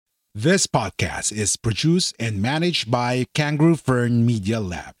This podcast is produced and managed by Kangaroo Fern Media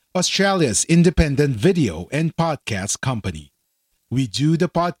Lab, Australia's independent video and podcast company. We do the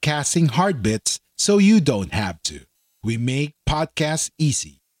podcasting hard bits so you don't have to. We make podcasts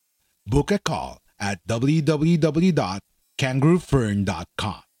easy. Book a call at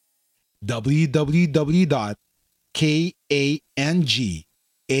www.kangaroofern.com.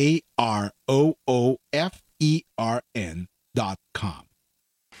 www.kangaroofern.com.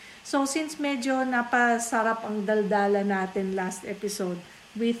 So since medyo napasarap ang daldala natin last episode,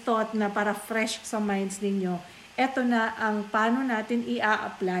 we thought na para fresh sa minds ninyo, eto na ang paano natin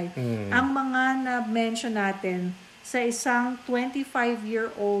i-apply ang mga na-mention natin sa isang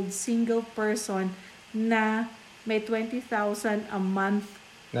 25-year-old single person na may 20,000 a month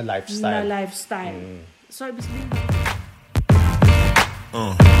na lifestyle. So, ibig sabihin,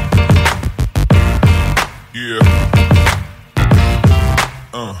 Yeah.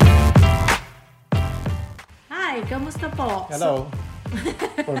 Hi, kamusta po? Hello.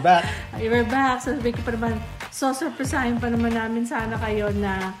 We're back. We're back. So, sabi ko pa naman, surpresahin pa naman namin sana kayo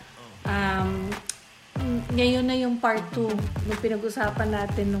na ngayon na yung part 2 nung pinag-usapan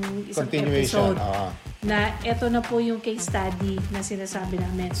natin nung isang episode. Na eto na po yung case study na sinasabi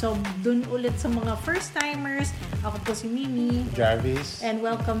namin. So, dun ulit sa mga first-timers, ako po si Mimi. Jarvis. And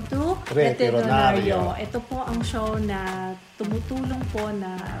welcome to Retironario. Ito po ang show na tumutulong po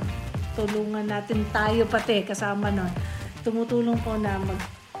na tulungan natin tayo pati kasama nun. Tumutulong po na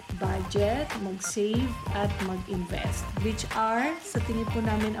mag-budget, mag-save, at mag-invest. Which are, sa tingin po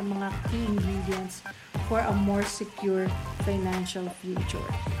namin, ang mga key ingredients for a more secure financial future.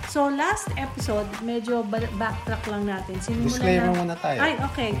 So, last episode, medyo backtrack lang natin. Disclaimer muna tayo. Ay,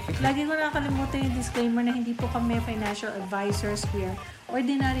 okay. Lagi ko nakalimutan yung disclaimer na hindi po kami financial advisors. We are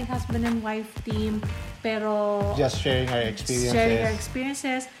ordinary husband and wife team. Pero just sharing our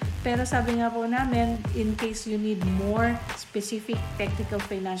experiences. Pero sabi nga po namin, in case you need more specific technical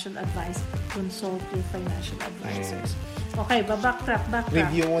financial advice, consult your financial advisors. Okay, backtrack.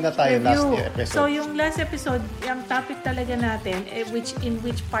 Review muna tayo last episode. So, yung last episode, yung topic talaga natin, in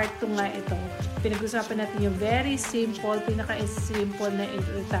which part 2 nga ito, pinag-usapan natin yung very simple, pinaka-simple na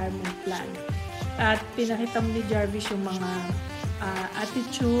retirement plan. At pinakita mo ni Jarvis yung mga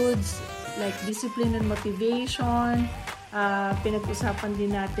attitudes, like discipline and motivation. Pinag-usapan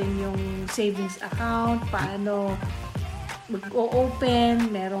din natin yung savings account, paano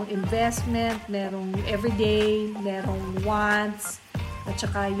mag-o-open, merong investment, merong everyday, merong wants, at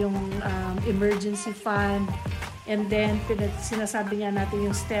saka yung emergency fund. And then, sinasabi nga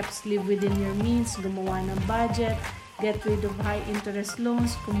natin yung steps, live within your means, gumawa ng budget, get rid of high interest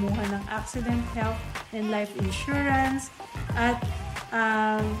loans, kumuha ng accident, health, and life insurance, at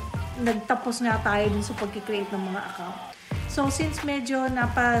nagtapos nga tayo dun sa pag-create ng mga account. So, since medyo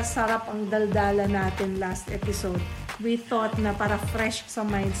napasarap ang daldala natin last episode, we thought na para fresh sa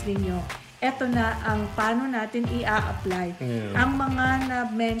minds ninyo, eto na ang paano natin i-apply ang mga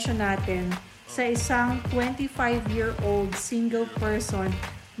na-mention natin sa isang 25-year-old single person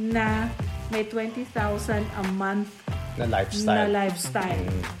na may 20,000 a month na lifestyle.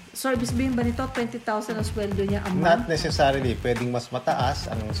 So, ibig sabihin ba nito, 20,000 ang sweldo niya a month? Not necessarily. Pwedeng mas mataas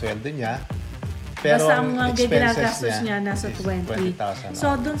ang sweldo niya. Pero basta ang mga expenses ginagastos niya nasa 20.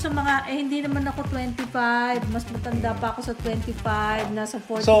 So, dun sa mga, hindi naman ako 25, mas matanda pa ako sa 25, nasa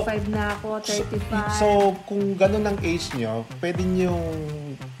 45 na ako, 35. So, kung ganun ang age nyo, pwede nyo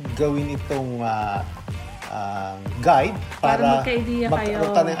gawin itong guide para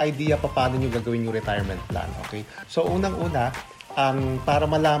magkaroon ng idea pa paano nyo gagawin yung retirement plan. Okay? So, unang-una, para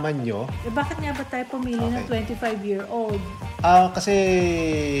malaman nyo... bakit nga ba tayo pumili ng 25-year-old? Kasi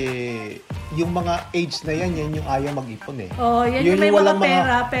yung mga age na yan yung ayaw mag-ipon eh. Yan yung may mga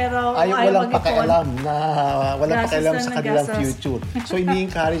pera pero ayaw walang mag-ipon. Walang pakialam sa kanilang future. So,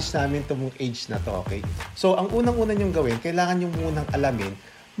 ini-encourage namin itong age na to, okay? So, ang unang-una nyong gawin, kailangan nyo munang alamin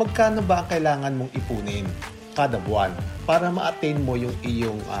magkano ba ang kailangan mong ipunin kada buwan para ma-attain mo yung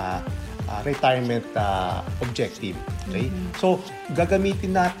iyong retirement objective. Okay? So,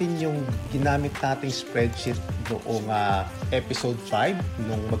 gagamitin natin yung ginamit nating spreadsheet noong episode 5,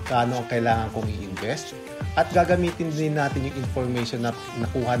 nung magkano ang kailangan kong i-invest. At gagamitin din natin yung information na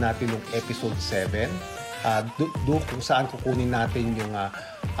nakuha natin noong episode 7, kung saan kukunin natin yung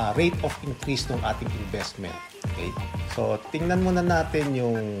rate of increase ng ating investment. Okay? So, tingnan muna natin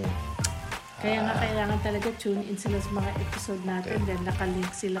yung kaya nga kailangan talaga tune in sila sa mga episode natin, then nakalink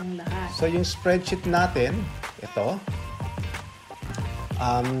silang lahat. So, yung spreadsheet natin, ito,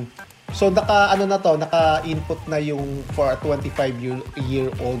 So naka-input na yung for a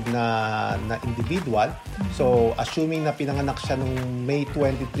 25-year-old na individual. So assuming na pinanganak siya nung May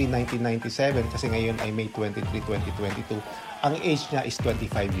 23, 1997 kasi ngayon ay May 23, 2022, ang age niya is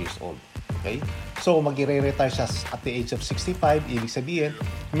 25 years old. Okay? So magre-retire siya at the age of 65, ibig sabihin,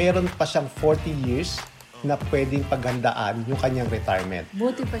 meron pa siyang 40 years na pwedeng paghandaan yung kanyang retirement.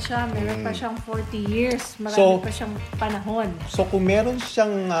 Buti pa siya, meron pa siyang 40 years, marami pa siyang panahon. So kung meron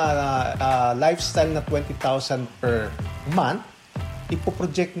siyang lifestyle na 20,000 per month,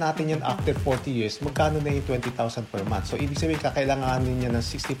 ipoproject natin yan after 40 years, magkano na yung 20,000 per month? So ibig sabihin, kakailanganin niya ng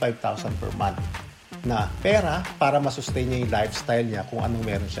 65,000 per month na pera para masustain niya yung lifestyle niya kung anong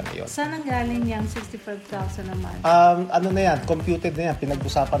meron siya ngayon. Saan ang galing yung 65,000 a month? Ano na yan, computed na yan.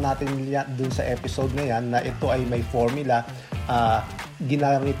 Pinag-usapan natin dun sa episode na yan na ito ay may formula.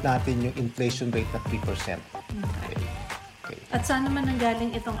 Ginamit natin yung inflation rate na 3%. Okay. At saan naman ang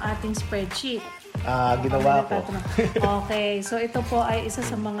galing itong ating spreadsheet? Ginawa ko. Okay, so ito po ay isa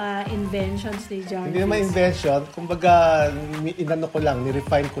sa mga inventions ni Jarvis. Hindi naman invention, kumbaga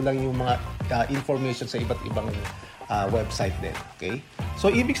ni-refine ko lang yung mga information sa iba't ibang website din. Okay? So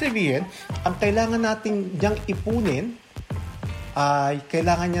ibig sabihin, ang kailangan nating diyang ipunin ay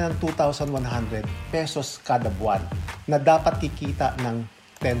kailangan niya ng 2,100 pesos kada buwan na dapat kikita ng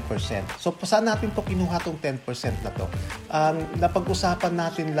 10%. So, saan natin to kinuha tong 10% na to? Napag-usapan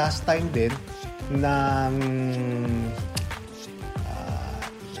natin last time din na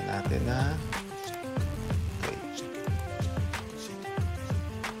okay.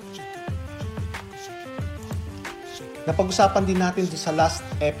 Napag-usapan din natin sa last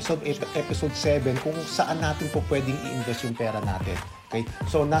episode 7 kung saan natin po pwedeng i-invest yung pera natin. Okay?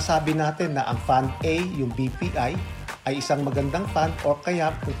 So, nasabi natin na ang Fund A, yung BPI, ay isang magandang fund or kaya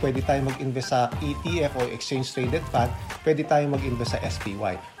kung pwede tayong mag-invest sa ETF o Exchange Traded Fund, pwede tayong mag-invest sa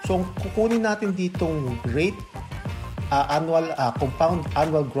SPY. So, kukunin natin ditong rate, compound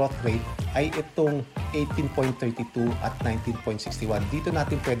annual growth rate ay itong 18.32 at 19.61. Dito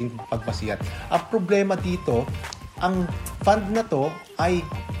natin pwedeng pagbasihan. Ang problema dito, ang fund na to ay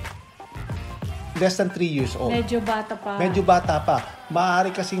less than 3 years old. Medyo bata pa.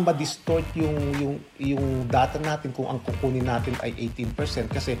 Maaari kasing ma-distort yung data natin kung ang kukunin natin ay 18%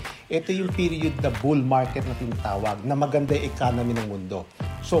 kasi ito yung period na bull market na tinatawag na maganda yung economy ng mundo.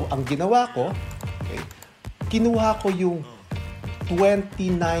 So, ang ginawa ko, okay, kinuha ko yung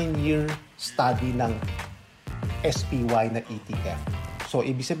 29-year study ng SPY na ETF. So,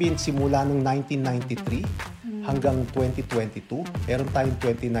 ibig sabihin, simula ng 1993 hanggang 2022, meron tayong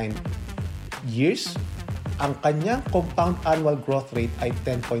 29 years, ang kanyang compound annual growth rate ay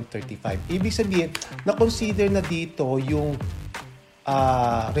 10.35. Ibig sabihin, na-consider na dito yung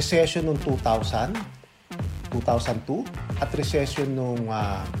recession noong 2000, 2002, at recession noong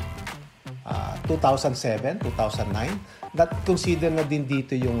 2007, 2009. That-consider na din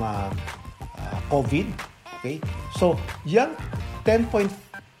dito yung COVID. Okay? So, yung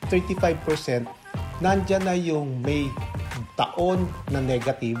 10.35%, nandyan na yung may taon na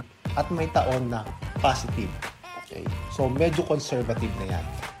negative at may taon na positive. Okay? So, medyo conservative na yan.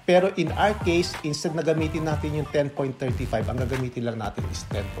 Pero in our case, instead na gamitin natin yung 10.35, ang gagamitin lang natin is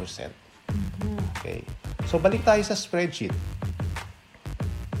 10%. Okay? So, balik tayo sa spreadsheet.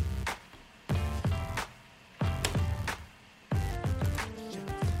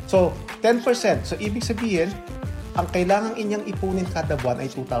 So, 10%. So, ibig sabihin, ang kailangang inyang ipunin kada buwan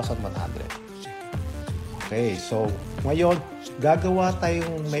ay 2,100. Okay, so ngayon, gagawa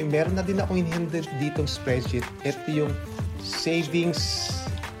tayong, meron na din akong in-handle ditong spreadsheet. Ito yung savings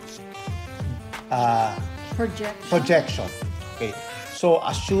projection. Okay, so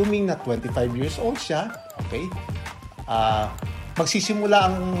assuming na 25 years old siya, okay,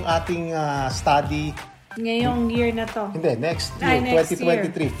 magsisimula ang ating study ngayong year na to. Hindi, next year,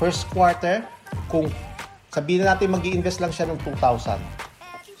 2023, first quarter, kung sabihin natin mag-i-invest lang siya ng 2,000.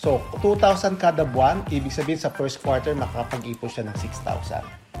 So, 2,000 kada buwan, ibig sabihin sa first quarter, makakapag-ipon siya ng 6,000.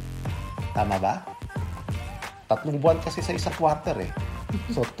 Tama ba? 3 buwan kasi sa isang quarter eh.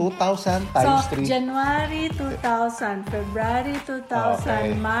 So, 2,000 times 3. So, January 2,000, February 2,000,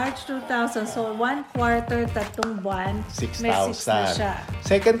 Okay. March 2,000. So, 1 quarter, 3 buwan, 6,000. may 6 na siya.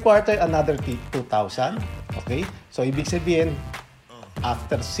 Second quarter, another 2,000. Okay? So, ibig sabihin,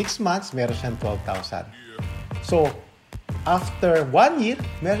 after 6 months, meron siyang 12,000. So, after 1 year,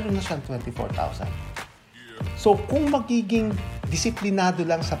 meron na siyang 24,000. So, kung magiging disiplinado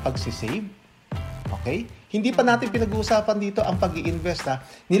lang sa pagsisave, okay? Hindi pa natin pinag-uusapan dito ang pag-i-invest, ha?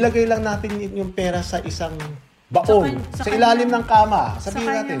 Nilagay lang natin yung pera sa isang baon, sa ilalim ng kama,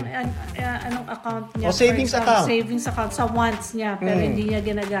 sabihin natin. Anong account niya? O savings account. Savings account sa wants niya, pero hindi niya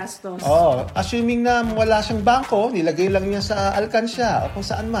ginagastos. Assuming na wala siyang bangko, nilagay lang niya sa alkansya o kung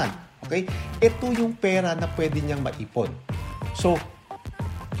saan man. Okay? Ito yung pera na pwede niyang maipon. So,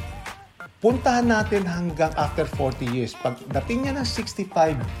 puntahan natin hanggang after 40 years. Pagdating niya ng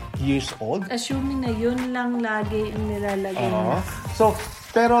 65 years old. Assuming na yun lang lagi ang nilalagay niya. So,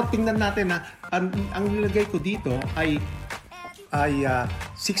 pero tingnan natin na ang nilagay ko dito ay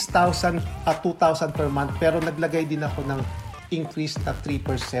 6,000 at 2,000 per month. Pero naglagay din ako ng increase na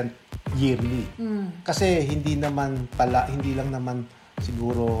 3% yearly. Kasi hindi lang naman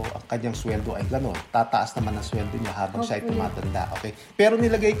siguro ang kanyang sweldo ay gano'n. Tataas naman ang sweldo niya habang siya ay tumatanda. Okay? Pero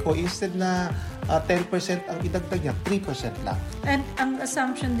nilagay ko, instead na 10% ang idagdag niya, 3% lang. And ang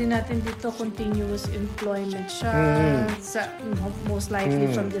assumption din natin dito, continuous employment siya. Most likely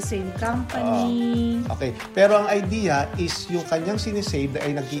from the same company. Okay. Pero ang idea is yung kanyang sinisave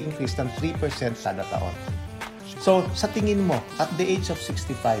ay nag-i-increase ng 3% kada taon. So, sa tingin mo, at the age of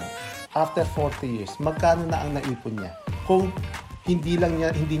 65, after 40 years, magkano na ang naipon niya? Kung hindi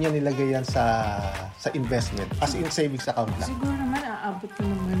niya nilagay yan sa investment, as in savings account lang. Siguro naman aabot ka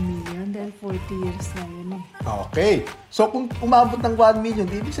ng 1 million dahil 40 years na yun eh. Okay. So kung umabot ng 1 million,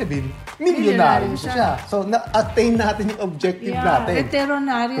 ibig sabihin, milyonaryo siya. So na-attain natin yung objective natin.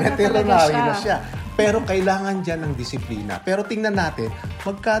 Veteranaryo na siya. Pero kailangan dyan ng disiplina. Pero tingnan natin,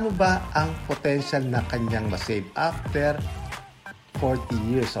 magkano ba ang potential na kanyang masave after 40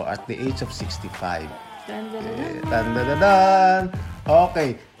 years, so at the age of 65?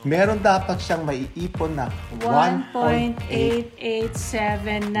 Okay. Meron dapat siyang maiipon na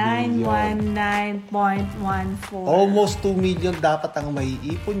 1.887919.14. Almost 2 million dapat ang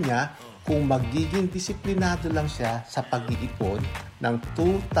maiipon niya kung magiging disiplinado lang siya sa pag-iipon ng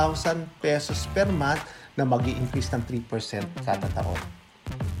 2,000 pesos per month na mag-i-increase ng 3% kada taon.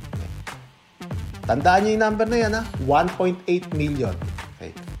 Okay. Tandaan niyo yung number na yan, 1.8 million.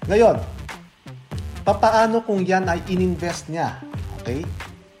 Okay. Ngayon, papaano kung yan ay ininvest niya? Okay?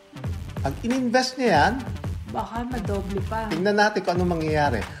 Pag ininvest niya yan, baka madoble pa. Tingnan natin kung anong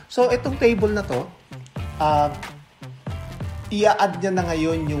mangyayari. So, itong table na to, i-add niya na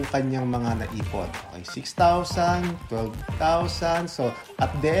ngayon yung kanyang mga naipon. Okay, 6,000, 12,000. So, at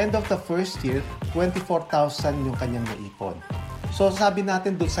the end of the first year, 24,000 yung kanyang naipon. So, sabi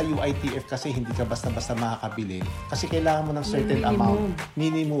natin doon sa UITF kasi hindi ka basta-basta makakabili kasi kailangan mo ng certain amount.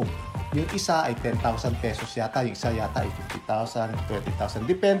 Minimum. Yung isa ay 10,000 pesos yata, yung isa yata ay 50,000, 20,000.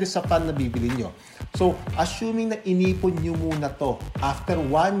 Depende sa fund na bibili nyo. So, assuming na inipon nyo muna to, after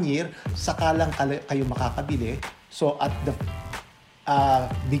 1 year, saka lang kayo makakabili. So, at the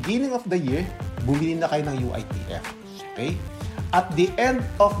beginning of the year, bumili na kayo ng UITF. Okay? At the end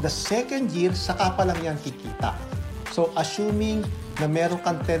of the second year, saka pa lang yan kikita. So, assuming na meron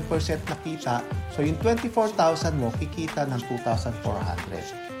kang 10% na kita, so yung 24,000 mo, kikita ng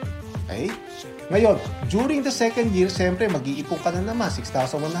 2,400. Okay? Ngayon, during the second year, siyempre, mag-iipon ka na naman,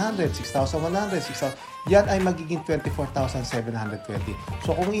 6,100, 6,100, 6,000. Yan ay magiging 24,720.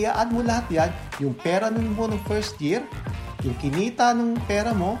 So, kung i-add mo lahat yan, yung pera mo ng first year, yung kinita ng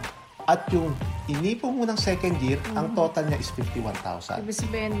pera mo, at yung inipon mo ng second year, ang total niya is 51,000. Ibig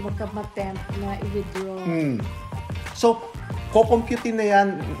sabihin, huwag ka ma-tempt na i-withdraw. So, kukomputin na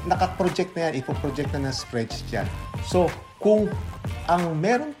yan, nakaproject na yan, ipoproject na ng spreadsheet yan. So, kung ang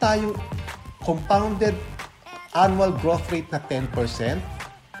meron tayong compounded annual growth rate na 10%,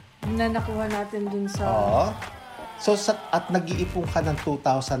 na nakuha natin dun sa... So, at nag-iipon ka ng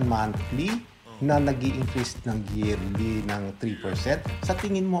 2,000 monthly, na nag-i-increase ng yearly ng 3%, sa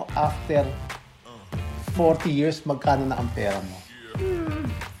tingin mo, after 40 years, magkano na ang pera mo?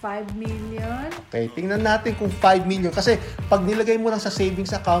 5 million. Okay, tingnan natin kung 5 million. Kasi pag nilagay mo lang sa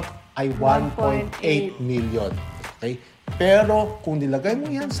savings account ay 1.8 million. Okay? Pero kung nilagay mo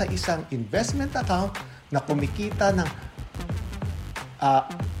yan sa isang investment account na kumikita ng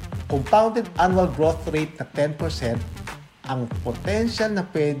compounded annual growth rate na 10%, ang potential na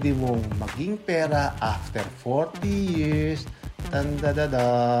pwede mong maging pera after 40 years,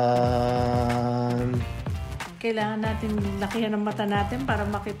 kailangan natin lakihan ng mata natin para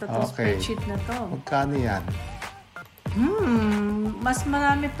makita itong spreadsheet na to. Magkano yan? Mas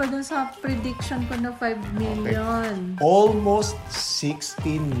marami pa dun sa prediction ko na 5 million. Okay. Almost 16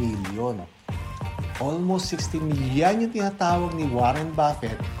 million. Almost 16 million. Yan yung tinatawag ni Warren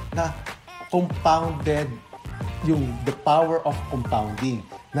Buffett na compounded, yung the power of compounding,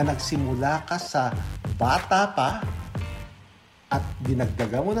 na nagsimula ka sa bata pa at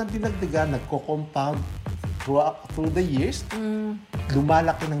dinagdagan mo ng dinagdagan, nagko-compound through the years,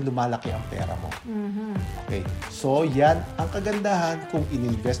 lumalaki ang pera mo. Okay? So, yan ang kagandahan kung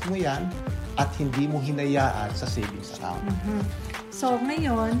ininvest mo yan at hindi mo hinayaan sa savings account. So,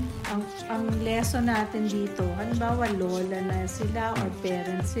 ngayon, ang lesson natin dito, halimbawa, lola na sila or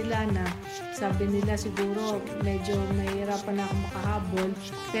parents sila na sabi nila siguro medyo nahihirapan na ako makahabol,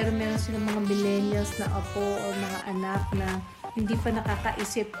 pero meron silang mga millennials na apo o mga anak na hindi pa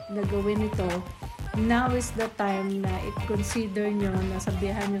nakakaisip na gawin ito. Now is the time na i-consider nyo, na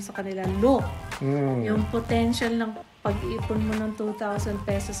sabihan nyo sa kanila, look, yung potential ng pag-ipon mo ng 2,000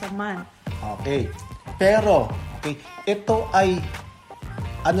 pesos a month. Okay. Pero, ito ay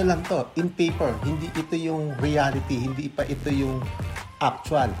ano lang to, in paper. Hindi ito yung reality, hindi pa ito yung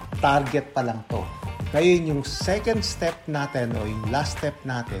actual. Target pa lang to. Ngayon, yung second step natin o yung last step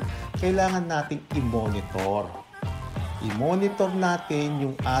natin, kailangan nating i-monitor. I-monitor natin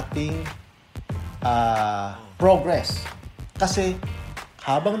yung ating progress. Kasi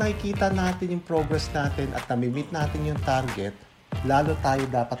habang nakikita natin yung progress natin at namimit natin yung target, lalo tayo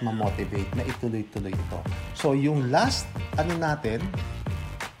dapat ma-motivate na ituloy-tuloy ito. So, yung last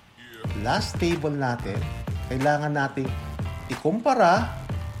table natin, kailangan nating ikumpara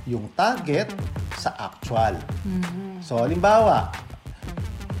yung target sa actual. So, halimbawa,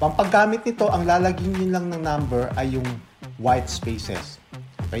 pampaggamit nito, ang lalagyan nyo lang ng number ay yung white spaces.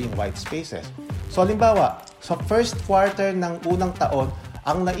 Okay, yung white spaces. So, halimbawa, sa first quarter ng unang taon,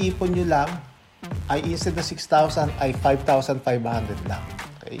 ang naipon nyo lang ay instead na 6,000 ay 5,500 lang.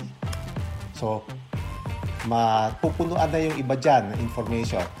 Okay? So, mapupunuan na yung iba dyan na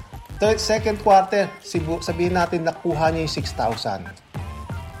information. Second quarter, sabihin natin nakuha niyo yung 6,000.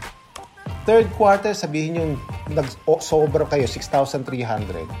 Third quarter, sabihin nyo sobra kayo,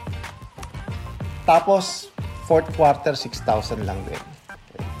 6,300. Tapos, fourth quarter, 6,000 lang din.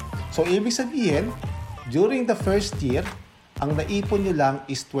 Okay. So, ibig sabihin, during the first year, ang naipon nyo lang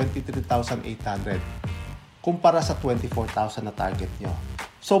is 23,800 kumpara sa 24,000 na target nyo.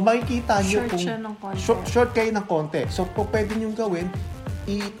 So, makikita nyo short kayo ng konti. So, pwede nyo gawin,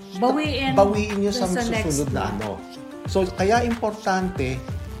 bawiin nyo sa susunod na ano. So, kaya importante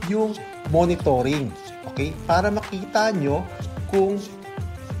yung monitoring. Okay? Para makita nyo kung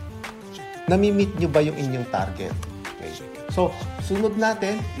nami-meet nyo ba yung inyong target. Okay? So, sunod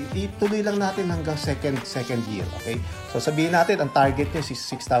natin, ituloy lang natin hanggang second year. Okay? So, sabihin natin, ang target nyo is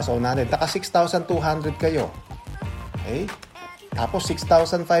 6,100. Naka 6,200 kayo. Okay? Tapos,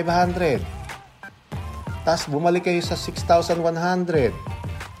 6,500. Tapos, bumalik kayo sa 6,100.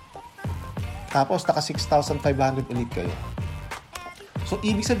 Tapos, naka 6,500 ulit kayo. So,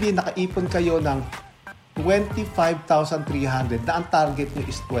 ibig sabihin, nakaipon kayo ng 25,300 na ang target nyo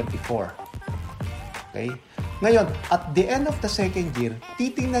is 24. Okay? Ngayon, at the end of the second year,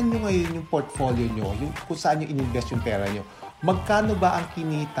 titingnan nyo ngayon yung portfolio nyo, yung kung saan nyo ininvest yung pera nyo. Magkano ba ang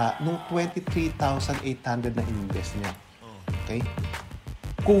kinita nung 23,800 na ininvest nyo? Okay?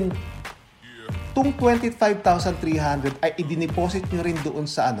 Kung itong 25,300 ay i-deposit nyo rin doon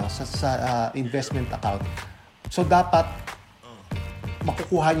sa investment account. So, dapat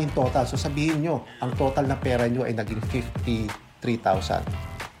makukuha nyo yung total. So, sabihin nyo, ang total na pera nyo ay naging 53,000.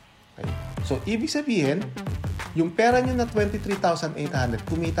 Okay? So, ibig sabihin, yung pera nyo na 23,800,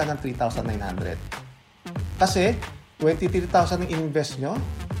 kumita ng 3,900. Kasi, 23,000 ang invest nyo,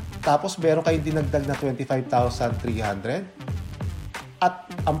 tapos meron kayong dinagdag na 25,300, at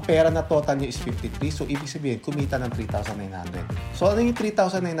ang pera na total nyo is 53. So, ibig sabihin, kumita ng 3,900. So, ano yung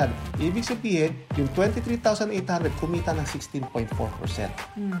 3,900? Ibig sabihin, yung 23,800, kumita ng 16.4%.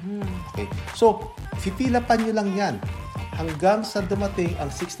 Okay? So, pipilapan nyo lang yan hanggang sa dumating ang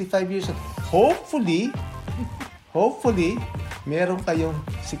 65 years old. Hopefully, meron kayong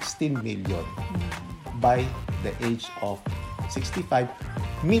 16 million. By the age of 65,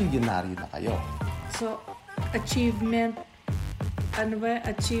 milyonaryo na kayo. So, achievable. Goal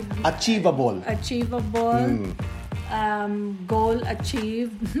achieved.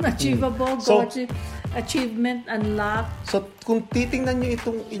 Achievable. Goal achievement unlocked. So, kung titingnan nyo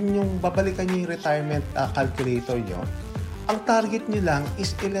itong inyong, babalikan nyo yung retirement calculator nyo, ang target nyo lang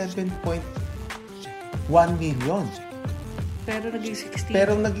is 11.1 million.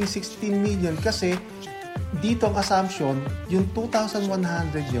 Pero naging 16 million kasi dito ang assumption, yung 2,100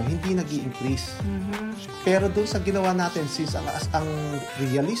 nyo, hindi nag-i-increase. Pero doon sa ginawa natin, since ang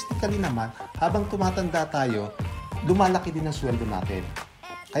realistically naman, habang tumatanda tayo, lumalaki din ang sweldo natin.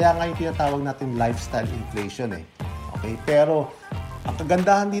 Kaya nga yung tinatawag natin lifestyle inflation eh. Okay? Pero, ang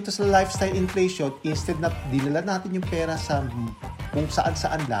kagandahan dito sa lifestyle inflation, instead na dinala natin yung pera sa kung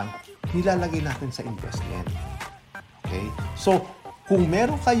saan-saan lang, nilalagay natin sa investment. Okay? So, kung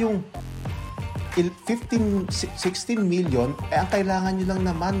meron kayong 16 million, ang kailangan nyo lang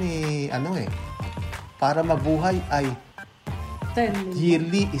naman para mabuhay ay 10 million.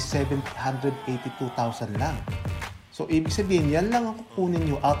 Yearly is 782,000 lang. So, ibig sabihin, yan lang ang kukunin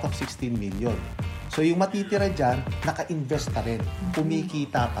nyo out of 16 million. So, yung matitira dyan, naka-invest pa rin.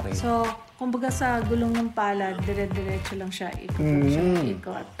 Kumikita pa rin. So, kumbaga sa gulong ng palad, dire-diretso lang siya.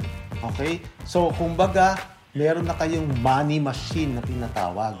 Ikot. Okay? So, kumbaga, meron na kayong money machine na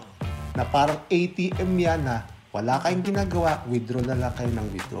tinatawag. Na parang ATM yan na wala kayong ginagawa, withdraw na lang kayo ng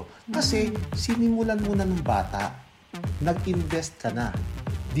withdraw. Kasi, sinimulan muna ng bata, nag-invest ka na.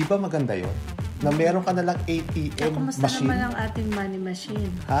 Di ba maganda yun? Na meron ka na lang ATM Kumusta machine. Kumusta naman ang ating money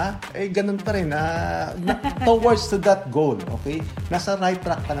machine? Ganun pa rin. Towards to that goal. Okay? Nasa right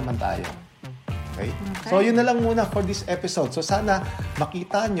track pa naman tayo. Okay? So, yun na lang muna for this episode. So, sana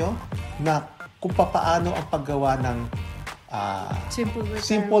makita nyo na kung paano ang paggawa ng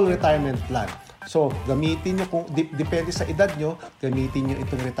simple retirement plan. So, gamitin nyo, kung depende sa edad nyo, gamitin nyo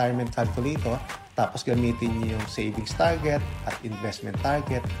itong retirement calculator, tapos gamitin nyo yung savings target at investment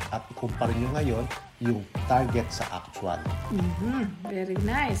target at ikumpara nyo ngayon yung target sa actual. Very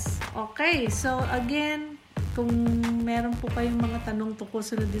nice. Okay, so again, kung meron po kayong mga tanong tungkol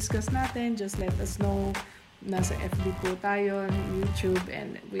sa na-discuss natin, just let us know. Nasa FB po tayo, YouTube,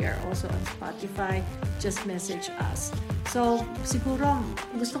 and we are also on Spotify. Just message us. So, siguro,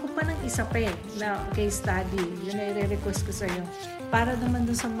 gusto ko pa ng isa pa na case study. Yun ay re-request ko sa'yo. Para naman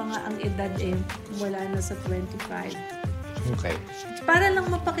dun sa mga ang edad wala na sa 25. Okay. Para lang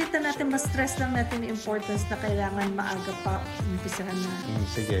mapakita natin, mas stress lang natin yung importance na kailangan maaga pa umpisahan na.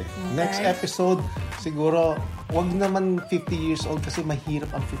 Sige. Okay. Next episode, siguro, wag naman 50 years old kasi mahirap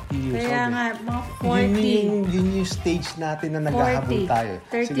ang 50 years Kaya old. Nga, mga 40. Yun yung stage natin na naghahabol tayo.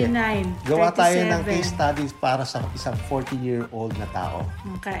 39, Sige. Gawa 37. tayo ng case studies para sa isang 40-year-old na tao.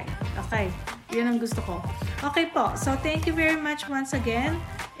 Okay. Yun ang gusto ko. Okay po. So, thank you very much once again.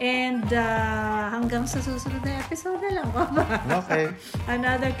 And hanggang sa susunod na episode na lang. Okay.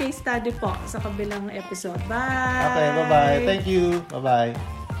 Another case study po sa kabilang episode. Bye! Okay, bye-bye. Thank you. Bye-bye.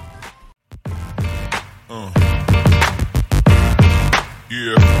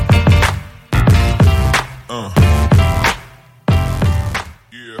 Yeah.